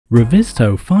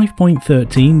Revizto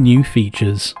 5.13 new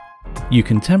features. You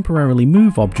can temporarily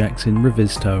move objects in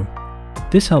Revizto.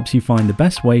 This helps you find the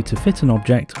best way to fit an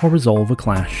object or resolve a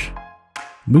clash.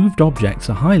 Moved objects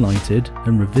are highlighted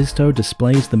and Revizto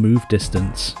displays the move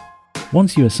distance.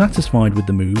 Once you are satisfied with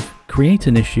the move, create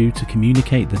an issue to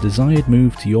communicate the desired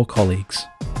move to your colleagues.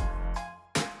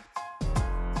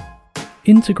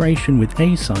 Integration with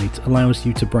Asite allows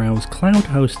you to browse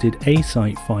cloud-hosted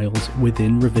Asite files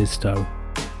within Revizto,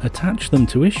 attach them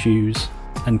to issues,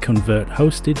 and convert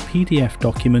hosted PDF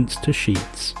documents to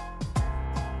sheets.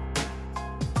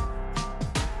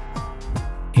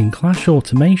 In Clash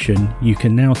Automation, you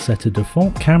can now set a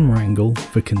default camera angle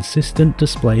for consistent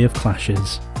display of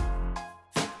clashes.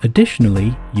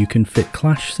 Additionally, you can fit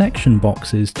clash section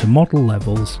boxes to model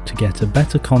levels to get a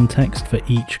better context for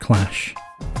each clash.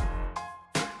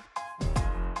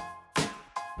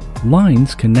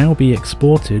 Lines can now be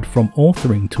exported from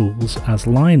authoring tools as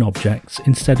line objects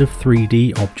instead of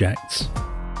 3D objects.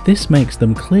 This makes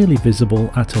them clearly visible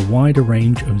at a wider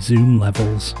range of zoom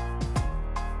levels.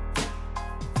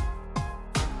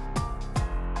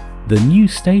 The new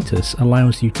status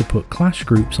allows you to put clash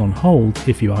groups on hold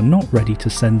if you are not ready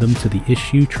to send them to the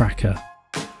issue tracker.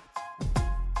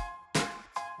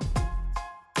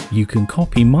 You can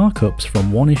copy markups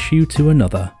from one issue to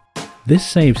another. This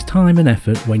saves time and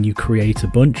effort when you create a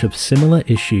bunch of similar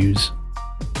issues.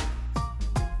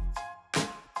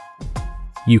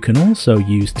 You can also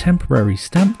use temporary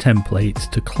stamp templates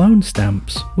to clone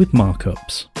stamps with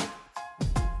markups.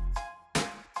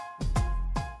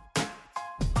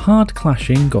 Hard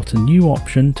clashing got a new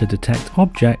option to detect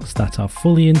objects that are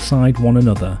fully inside one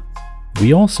another.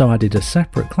 We also added a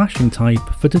separate clashing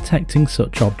type for detecting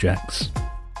such objects.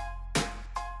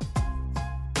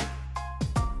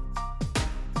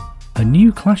 A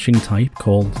new clashing type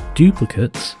called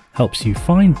duplicates helps you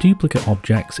find duplicate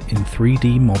objects in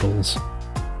 3D models.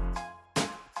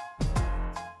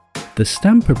 The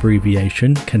stamp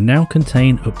abbreviation can now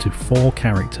contain up to 4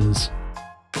 characters.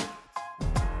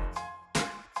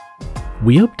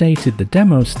 We updated the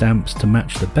demo stamps to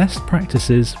match the best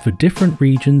practices for different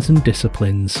regions and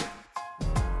disciplines.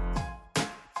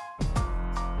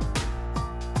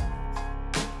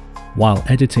 While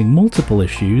editing multiple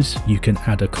issues, you can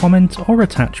add a comment or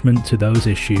attachment to those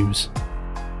issues.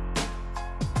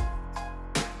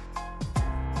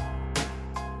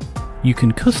 You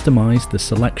can customize the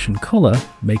selection color,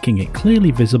 making it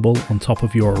clearly visible on top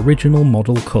of your original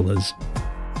model colors.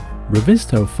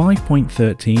 Revizto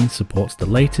 5.13 supports the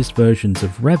latest versions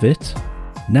of Revit,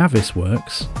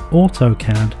 Navisworks,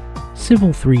 AutoCAD, Civil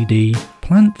 3D,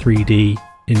 Plant 3D,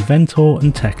 Inventor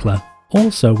and Tekla.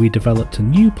 Also, we developed a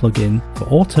new plugin for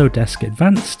Autodesk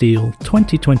Advanced Steel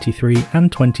 2023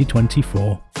 and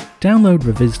 2024. Download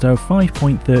Revizto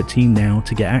 5.13 now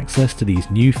to get access to these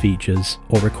new features,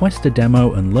 or request a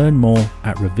demo and learn more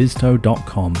at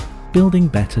revizto.com. Building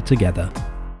better together.